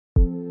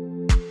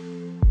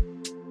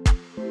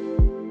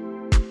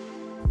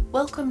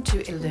Welcome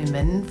to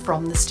Illumine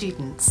from the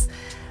students.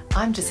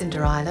 I'm Jacinda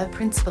Euler,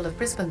 Principal of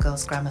Brisbane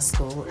Girls Grammar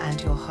School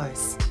and your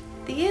host.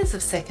 The years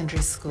of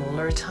secondary school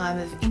are a time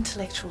of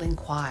intellectual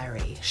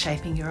inquiry,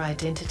 shaping your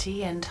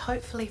identity and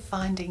hopefully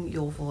finding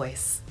your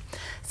voice.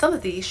 Some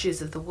of the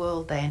issues of the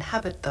world they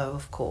inhabit, though,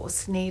 of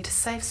course, need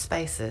safe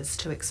spaces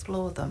to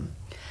explore them.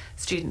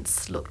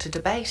 Students look to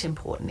debate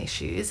important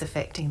issues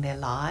affecting their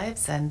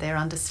lives and their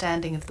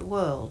understanding of the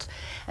world.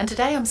 And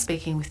today I'm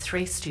speaking with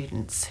three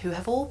students who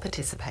have all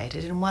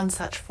participated in one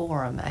such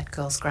forum at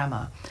Girls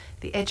Grammar,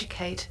 the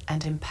Educate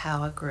and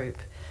Empower group.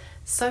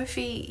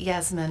 Sophie,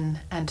 Yasmin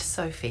and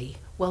Sophie,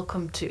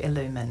 welcome to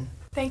Illumine.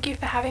 Thank you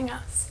for having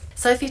us.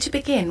 Sophie, to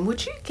begin,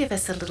 would you give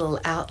us a little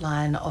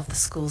outline of the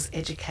school's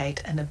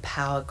Educate and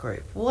Empower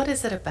group? What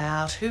is it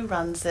about, who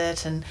runs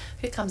it and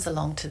who comes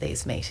along to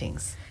these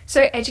meetings?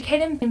 So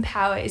Educate and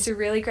Empower is a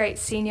really great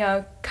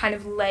senior kind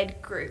of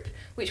led group,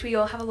 which we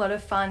all have a lot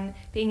of fun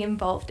being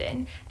involved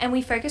in. And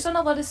we focus on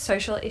a lot of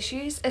social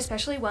issues,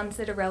 especially ones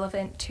that are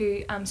relevant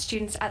to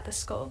students at the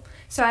school.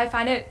 So I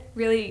find it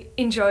really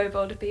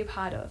enjoyable to be a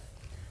part of.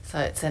 So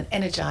it's an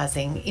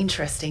energising,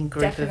 interesting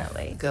group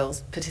of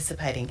girls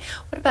participating.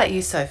 What about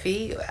you,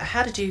 Sophie?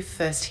 How did you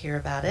first hear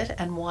about it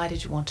and why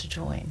did you want to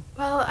join?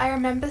 Well, I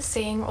remember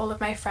seeing all of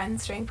my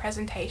friends doing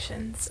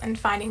presentations and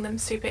finding them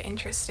super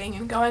interesting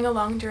and going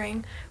along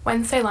during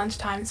Wednesday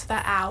lunchtimes for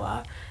that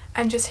hour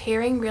and just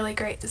hearing really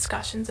great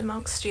discussions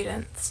amongst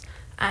students.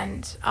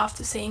 And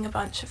after seeing a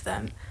bunch of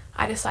them,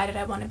 I decided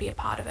I want to be a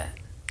part of it.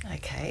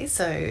 Okay,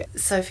 so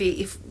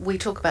Sophie, if we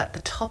talk about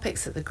the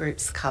topics that the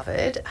group's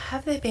covered,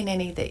 have there been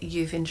any that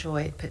you've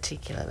enjoyed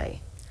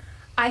particularly?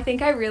 I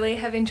think I really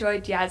have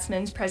enjoyed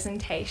Yasmin's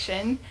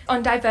presentation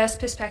on diverse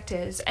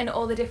perspectives and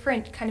all the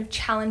different kind of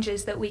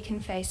challenges that we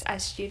can face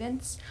as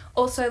students.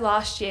 Also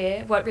last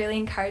year, what really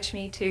encouraged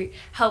me to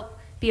help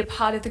be a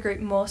part of the group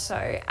more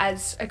so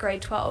as a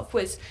grade 12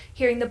 was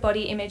hearing the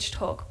body image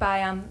talk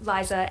by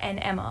Liza and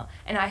Emma,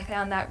 and I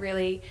found that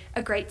really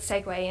a great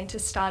segue into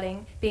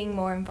starting being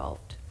more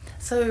involved.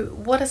 So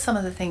what are some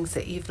of the things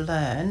that you've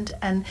learned,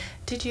 and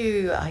did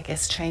you, I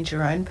guess, change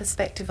your own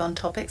perspective on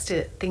topics?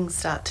 Did things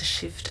start to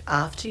shift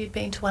after you'd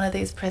been to one of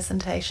these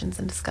presentations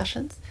and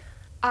discussions?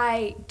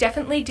 I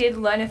definitely did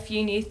learn a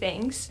few new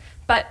things,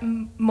 but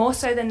more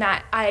so than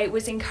that, I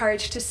was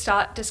encouraged to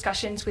start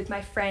discussions with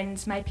my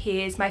friends, my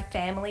peers, my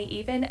family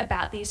even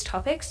about these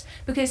topics,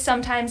 because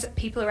sometimes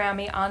people around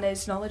me aren't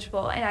as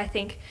knowledgeable, and I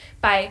think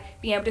by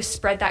being able to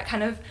spread that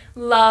kind of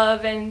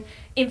love and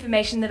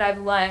information that I've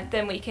learned,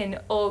 then we can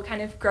all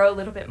kind of grow a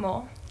little bit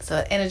more. So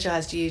it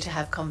energised you to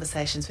have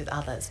conversations with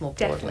others more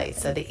broadly. Definitely.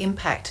 So the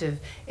impact of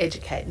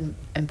Educate and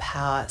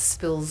Empower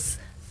spills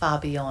far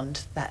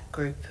beyond that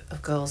group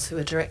of girls who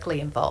are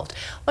directly involved.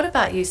 What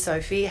about you,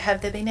 Sophie?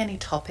 Have there been any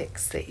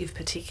topics that you've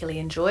particularly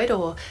enjoyed,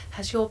 or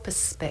has your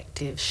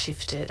perspective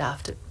shifted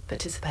after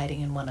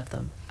participating in one of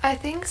them? I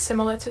think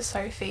similar to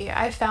Sophie,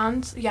 I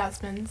found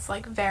Yasmin's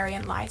very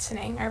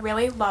enlightening. I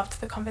really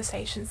loved the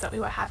conversations that we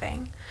were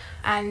having,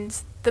 and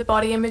the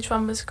body image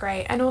one was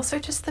great, and also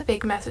just the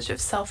big message of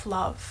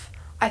self-love.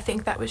 I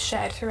think that was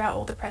shared throughout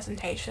all the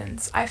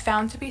presentations. I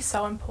found to be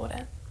so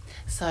important.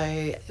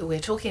 So we're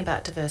talking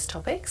about diverse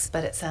topics,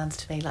 but it sounds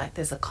to me like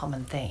there's a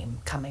common theme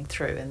coming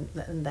through,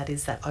 and that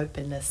is that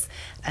openness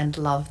and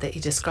love that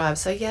you describe.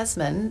 So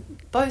Yasmin,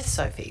 both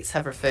Sophies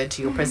have referred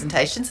to your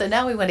presentation, so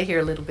now we want to hear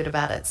a little bit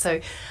about it.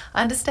 So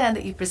I understand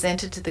that you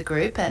presented to the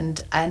group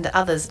and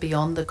others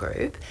beyond the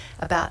group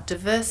about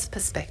diverse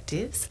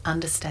perspectives,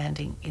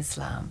 understanding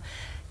Islam.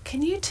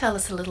 Can you tell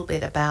us a little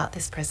bit about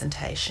this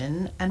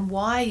presentation and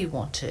why you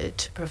wanted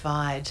to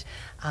provide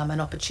an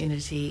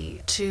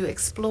opportunity to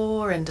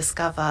explore and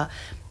discover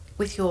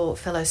with your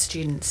fellow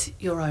students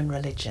your own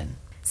religion?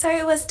 So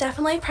it was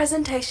definitely a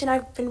presentation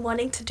I've been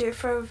wanting to do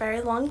for a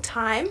very long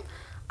time.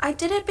 I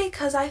did it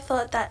because I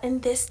thought that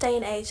in this day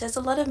and age there's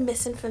a lot of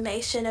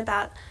misinformation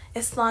about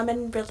Islam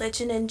and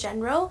religion in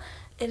general.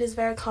 It is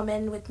very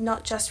common with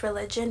not just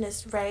religion,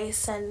 as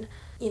race and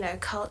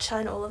culture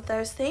and all of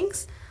those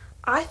things.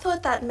 I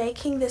thought that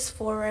making this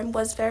forum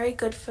was very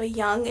good for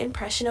young,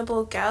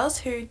 impressionable girls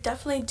who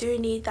definitely do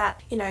need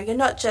that, you're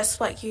not just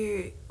what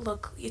you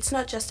look, it's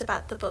not just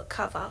about the book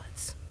cover,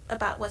 it's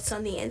about what's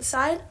on the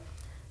inside.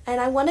 And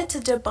I wanted to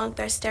debunk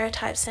those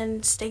stereotypes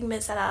and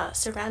stigmas that are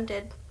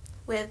surrounded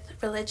with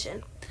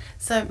religion.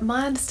 So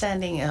my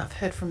understanding, I've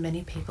heard from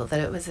many people that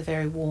it was a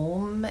very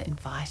warm,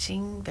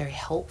 inviting, very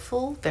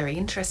helpful, very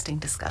interesting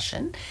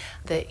discussion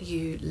that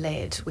you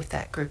led with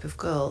that group of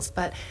girls.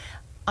 But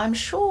I'm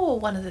sure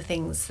one of the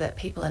things that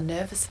people are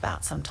nervous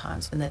about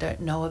sometimes when they don't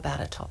know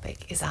about a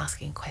topic is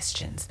asking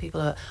questions.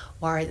 People are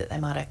worried that they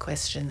might have a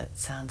question that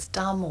sounds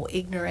dumb or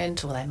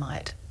ignorant, or they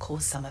might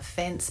cause some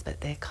offence,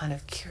 but they're kind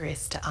of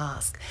curious to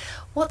ask.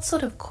 What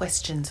sort of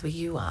questions were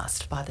you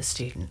asked by the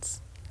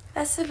students?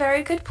 That's a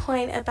very good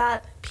point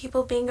about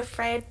people being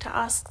afraid to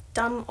ask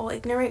dumb or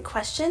ignorant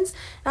questions.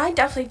 And I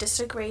definitely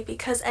disagree,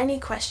 because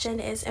any question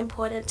is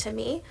important to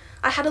me.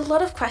 I had a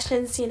lot of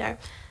questions,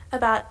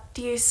 about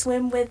do you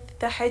swim with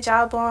the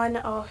hijab on,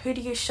 or who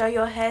do you show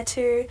your hair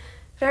to,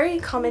 very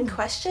common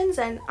questions,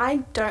 and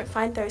I don't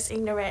find those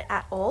ignorant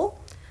at all.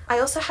 I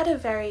also had a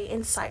very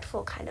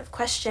insightful kind of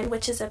question,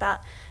 which is about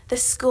the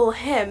school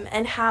hymn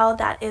and how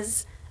that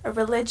is a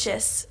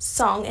religious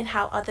song and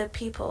how other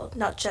people,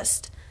 not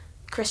just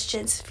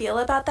Christians, feel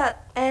about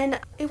that. And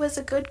it was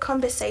a good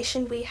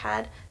conversation we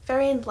had,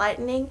 very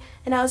enlightening,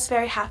 and I was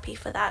very happy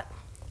for that.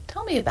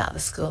 Tell me about the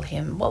school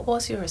hymn. What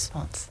was your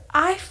response?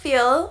 I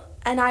feel,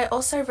 and I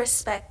also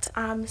respect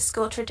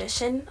school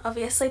tradition,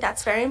 obviously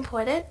that's very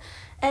important.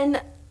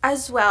 And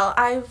as well,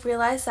 I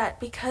realized that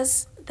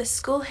because the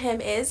school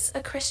hymn is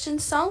a Christian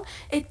song,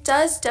 it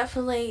does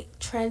definitely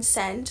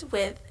transcend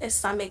with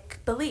Islamic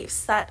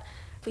beliefs, that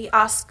we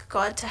ask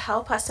God to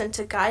help us and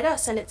to guide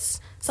us, and it's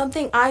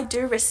something I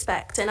do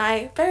respect, and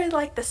I very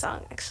like the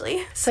song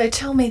actually. So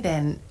tell me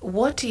then,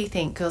 what do you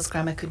think Girls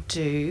Grammar could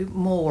do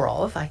more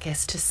of, I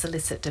guess, to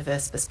solicit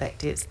diverse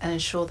perspectives and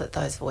ensure that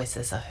those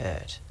voices are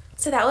heard?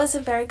 So that was a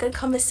very good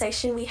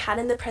conversation we had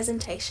in the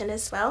presentation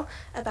as well,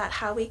 about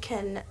how we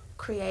can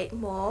create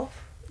more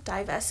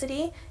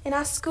diversity in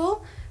our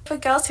school. For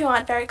girls who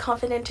aren't very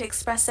confident to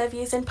express their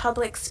views in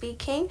public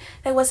speaking,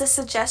 there was a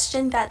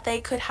suggestion that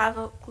they could have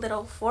a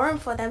little forum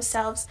for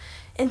themselves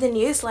in the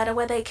newsletter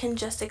where they can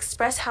just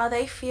express how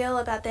they feel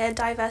about their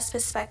diverse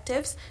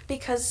perspectives,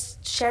 because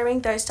sharing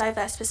those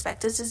diverse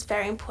perspectives is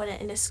very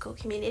important in a school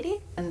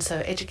community. And so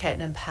Educate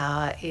and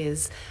Empower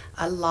is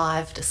a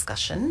live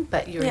discussion,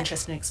 but you're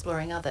interested in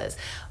exploring others.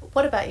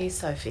 What about you,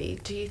 Sophie?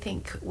 Do you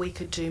think we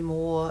could do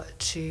more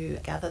to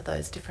gather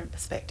those different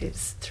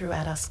perspectives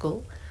throughout our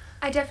school?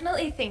 I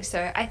definitely think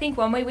so. I think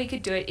one way we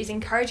could do it is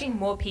encouraging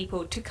more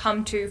people to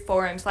come to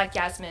forums like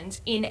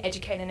Yasmin's in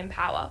Educate and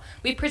Empower.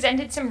 We've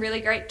presented some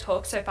really great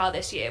talks so far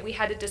this year. We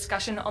had a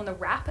discussion on the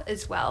rap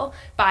as well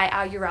by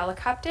our Urala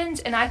captains,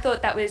 and I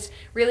thought that was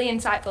really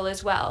insightful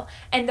as well.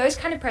 And those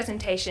kind of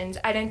presentations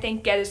I don't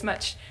think get as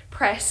much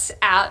press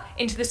out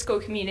into the school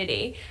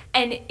community.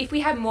 And if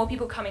we have more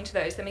people coming to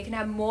those, then we can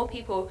have more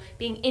people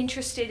being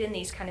interested in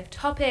these kind of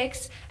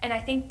topics, and I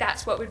think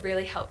that's what would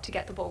really help to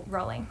get the ball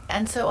rolling.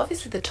 And so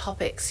obviously the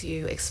topics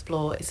you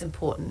explore is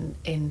important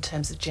in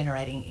terms of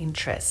generating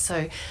interest.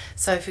 So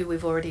Sophie,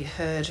 we've already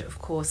heard, of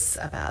course,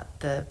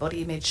 about the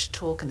body image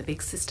talk and the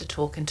Big Sister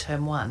talk in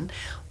term 1.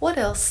 What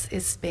else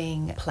is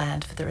being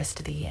planned for the rest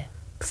of the year?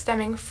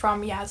 Stemming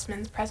from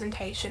Yasmin's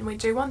presentation, we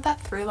do want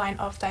that through line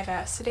of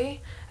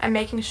diversity and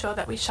making sure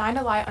that we shine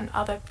a light on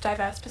other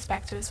diverse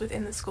perspectives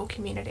within the school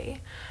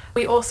community.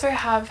 We also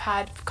have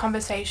had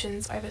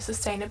conversations over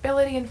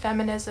sustainability and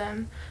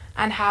feminism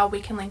and how we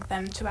can link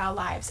them to our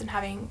lives, and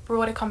having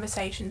broader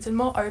conversations and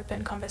more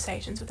open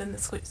conversations within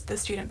the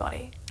student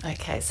body.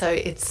 Okay, so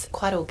it's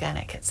quite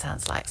organic, it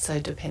sounds like.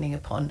 So depending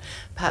upon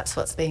perhaps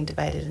what's being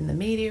debated in the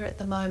media at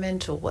the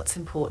moment, or what's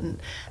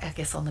important, I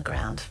guess, on the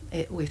ground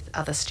with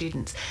other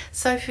students.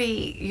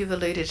 Sophie, you've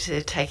alluded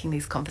to taking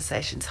these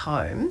conversations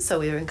home. So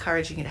we're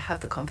encouraging you to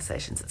have the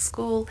conversations at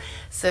school.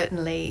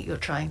 Certainly you're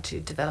trying to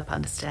develop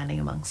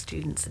understanding among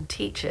students and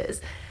teachers.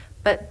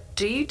 But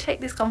do you take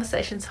these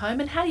conversations home,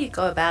 and how do you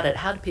go about it?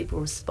 How do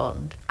people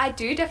respond? I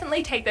do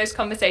definitely take those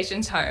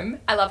conversations home.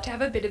 I love to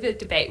have a bit of a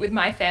debate with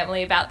my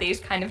family about these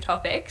kind of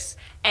topics,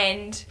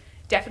 and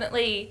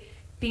definitely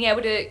being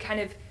able to kind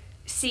of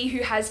see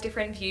who has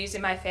different views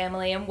in my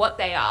family and what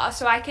they are,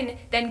 so I can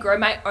then grow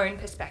my own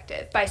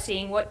perspective by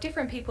seeing what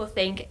different people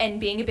think and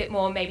being a bit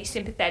more maybe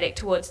sympathetic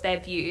towards their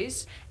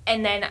views.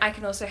 And then I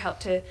can also help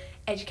to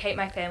educate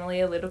my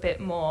family a little bit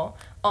more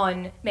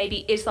on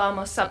maybe Islam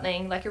or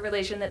something like a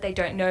religion that they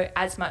don't know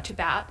as much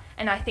about.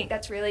 And I think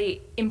that's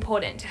really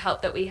important to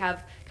help that we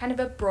have kind of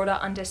a broader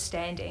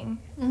understanding.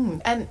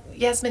 And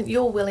Yasmin,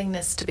 your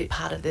willingness to be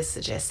part of this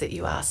suggests that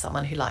you are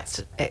someone who likes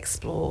to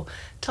explore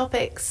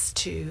topics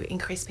to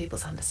increase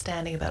people's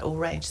understanding about all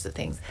ranges of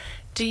things.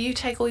 Do you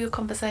take all your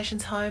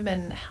conversations home,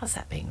 and how's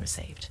that being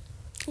received?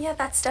 Yeah,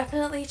 that's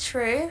definitely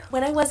true.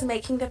 When I was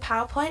making the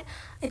PowerPoint,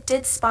 it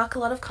did spark a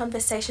lot of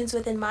conversations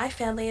within my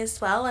family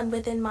as well, and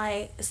within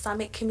my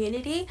Islamic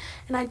community.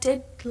 And I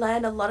did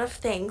learn a lot of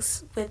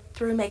things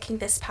through making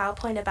this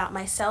PowerPoint about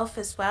myself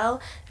as well,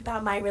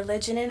 about my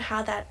religion and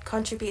how that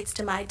contributes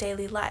to my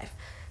daily life.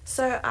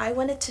 So I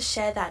wanted to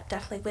share that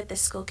definitely with the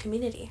school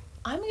community.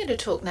 I'm going to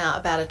talk now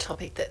about a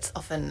topic that's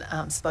often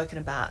spoken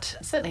about,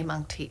 certainly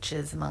among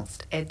teachers,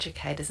 amongst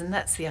educators, and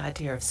that's the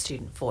idea of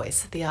student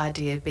voice. The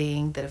idea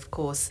being that, of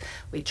course,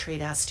 we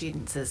treat our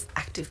students as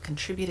active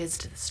contributors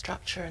to the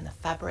structure and the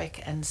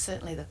fabric and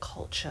certainly the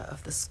culture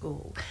of the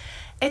school.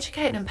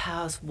 Educate and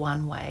Empower is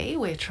one way.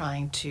 We're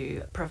trying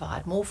to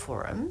provide more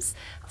forums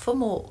for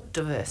more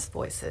diverse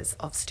voices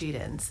of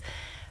students.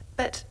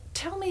 But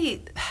tell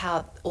me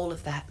how all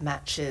of that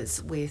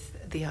matches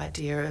with the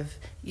idea of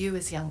you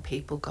as young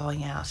people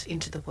going out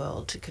into the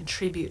world to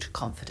contribute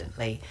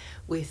confidently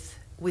with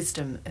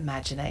wisdom,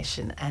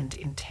 imagination and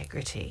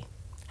integrity.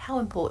 How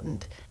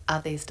important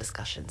are these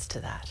discussions to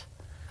that?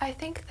 I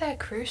think they're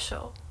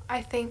crucial.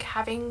 I think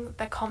having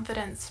the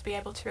confidence to be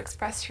able to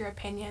express your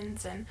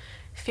opinions and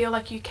feel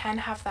like you can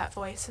have that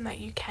voice and that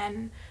you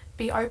can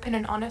be open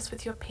and honest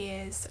with your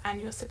peers and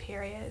your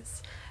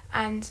superiors,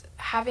 And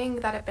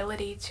having that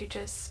ability to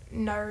just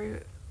know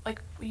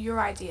like your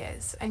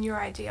ideas and your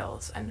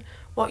ideals and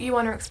what you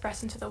want to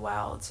express into the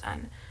world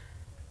and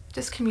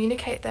just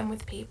communicate them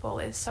with people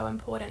is so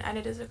important, and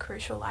it is a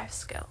crucial life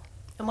skill.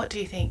 And what do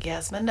you think,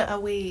 Yasmin? Are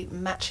we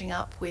matching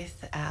up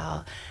with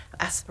our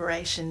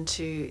aspiration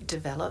to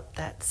develop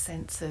that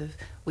sense of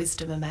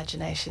wisdom,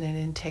 imagination and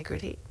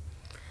integrity?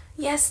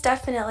 Yes,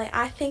 definitely.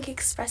 I think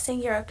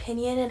expressing your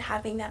opinion and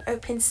having that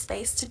open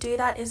space to do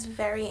that is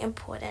very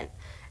important.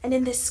 And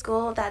in this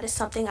school, that is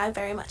something I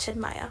very much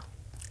admire.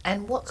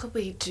 And what could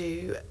we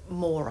do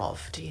more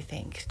of, do you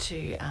think,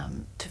 to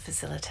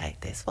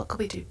facilitate this? What could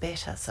we do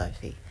better,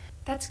 Sophie?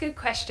 That's a good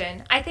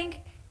question. I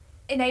think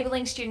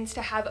enabling students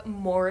to have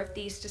more of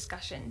these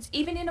discussions,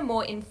 even in a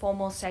more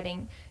informal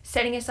setting,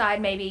 setting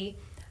aside maybe,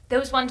 there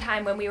was one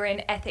time when we were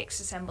in ethics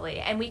assembly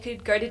and we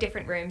could go to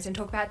different rooms and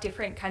talk about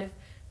different kind of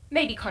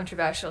maybe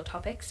controversial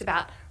topics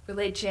about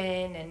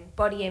religion and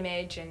body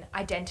image and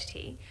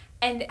identity,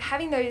 and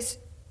having those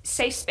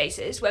safe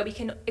spaces where we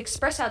can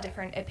express our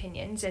different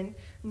opinions and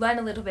learn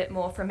a little bit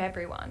more from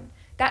everyone.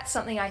 That's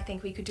something I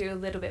think we could do a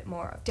little bit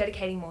more of,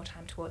 dedicating more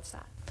time towards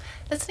that.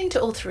 Listening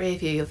to all three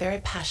of you, you're very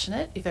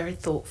passionate, you're very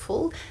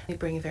thoughtful, you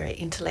bring a very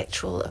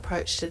intellectual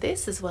approach to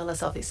this, as well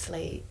as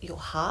obviously your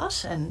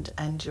heart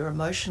and your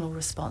emotional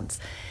response.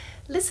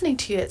 Listening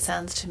to you, it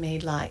sounds to me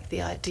like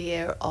the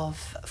idea of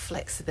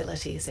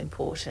flexibility is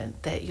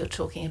important, that you're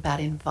talking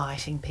about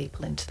inviting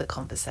people into the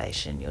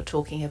conversation. You're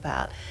talking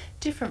about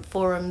different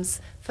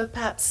forums for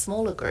perhaps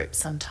smaller groups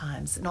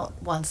sometimes,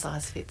 not one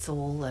size fits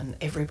all and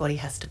everybody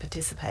has to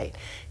participate.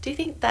 Do you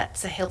think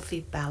that's a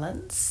healthy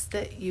balance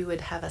that you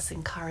would have us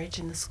encourage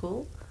in the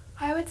school?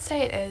 I would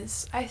say it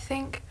is. I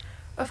think,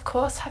 of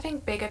course, having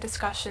bigger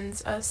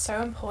discussions are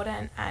so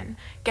important and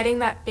getting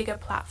that bigger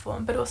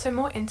platform, but also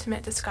more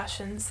intimate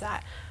discussions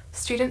that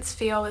students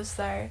feel as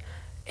though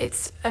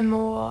it's a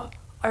more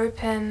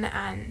open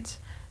and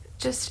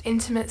just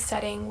intimate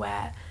setting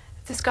where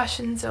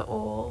discussions are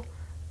all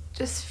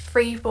just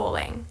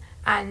free-balling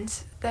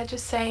and they're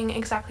just saying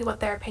exactly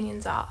what their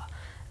opinions are.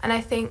 And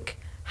I think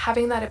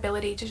having that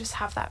ability to just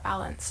have that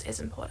balance is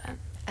important.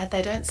 And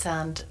they don't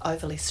sound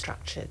overly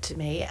structured to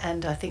me,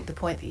 and I think the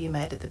point that you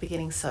made at the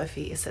beginning,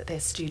 Sophie, is that they're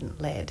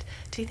student-led.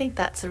 Do you think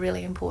that's a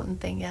really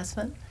important thing,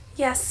 Yasmin?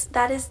 Yes,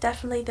 that is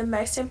definitely the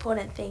most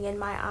important thing in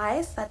my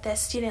eyes, that they're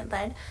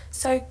student-led.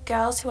 So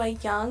girls who are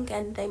young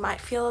and they might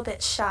feel a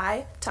bit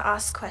shy to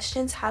ask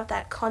questions have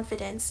that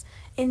confidence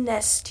in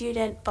their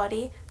student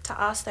body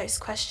to ask those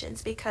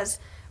questions, because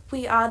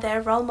we are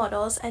their role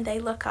models and they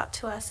look up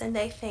to us and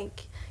they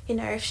think, you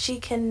know, if she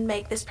can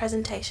make this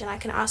presentation, I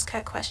can ask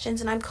her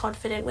questions and I'm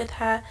confident with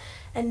her,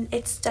 and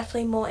it's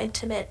definitely more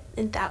intimate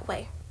in that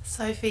way.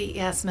 Sophie,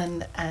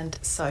 Yasmin and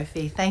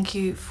Sophie, thank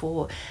you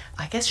for,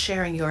 I guess,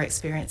 sharing your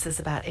experiences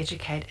about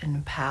Educate and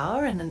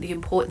Empower and the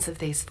importance of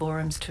these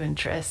forums to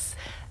address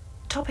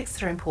topics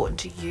that are important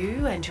to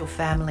you and your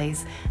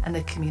families and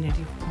the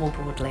community more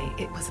broadly.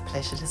 It was a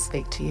pleasure to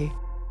speak to you.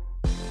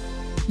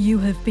 You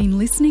have been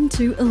listening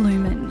to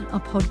Illumine, a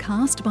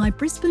podcast by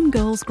Brisbane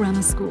Girls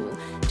Grammar School.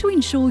 To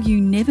ensure you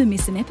never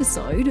miss an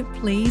episode,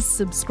 please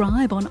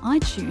subscribe on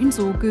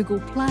iTunes or Google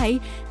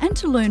Play, and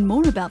to learn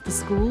more about the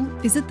school,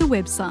 visit the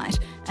website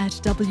at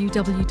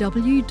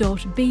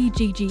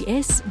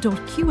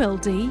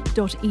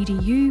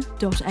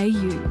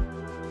www.bggs.qld.edu.au.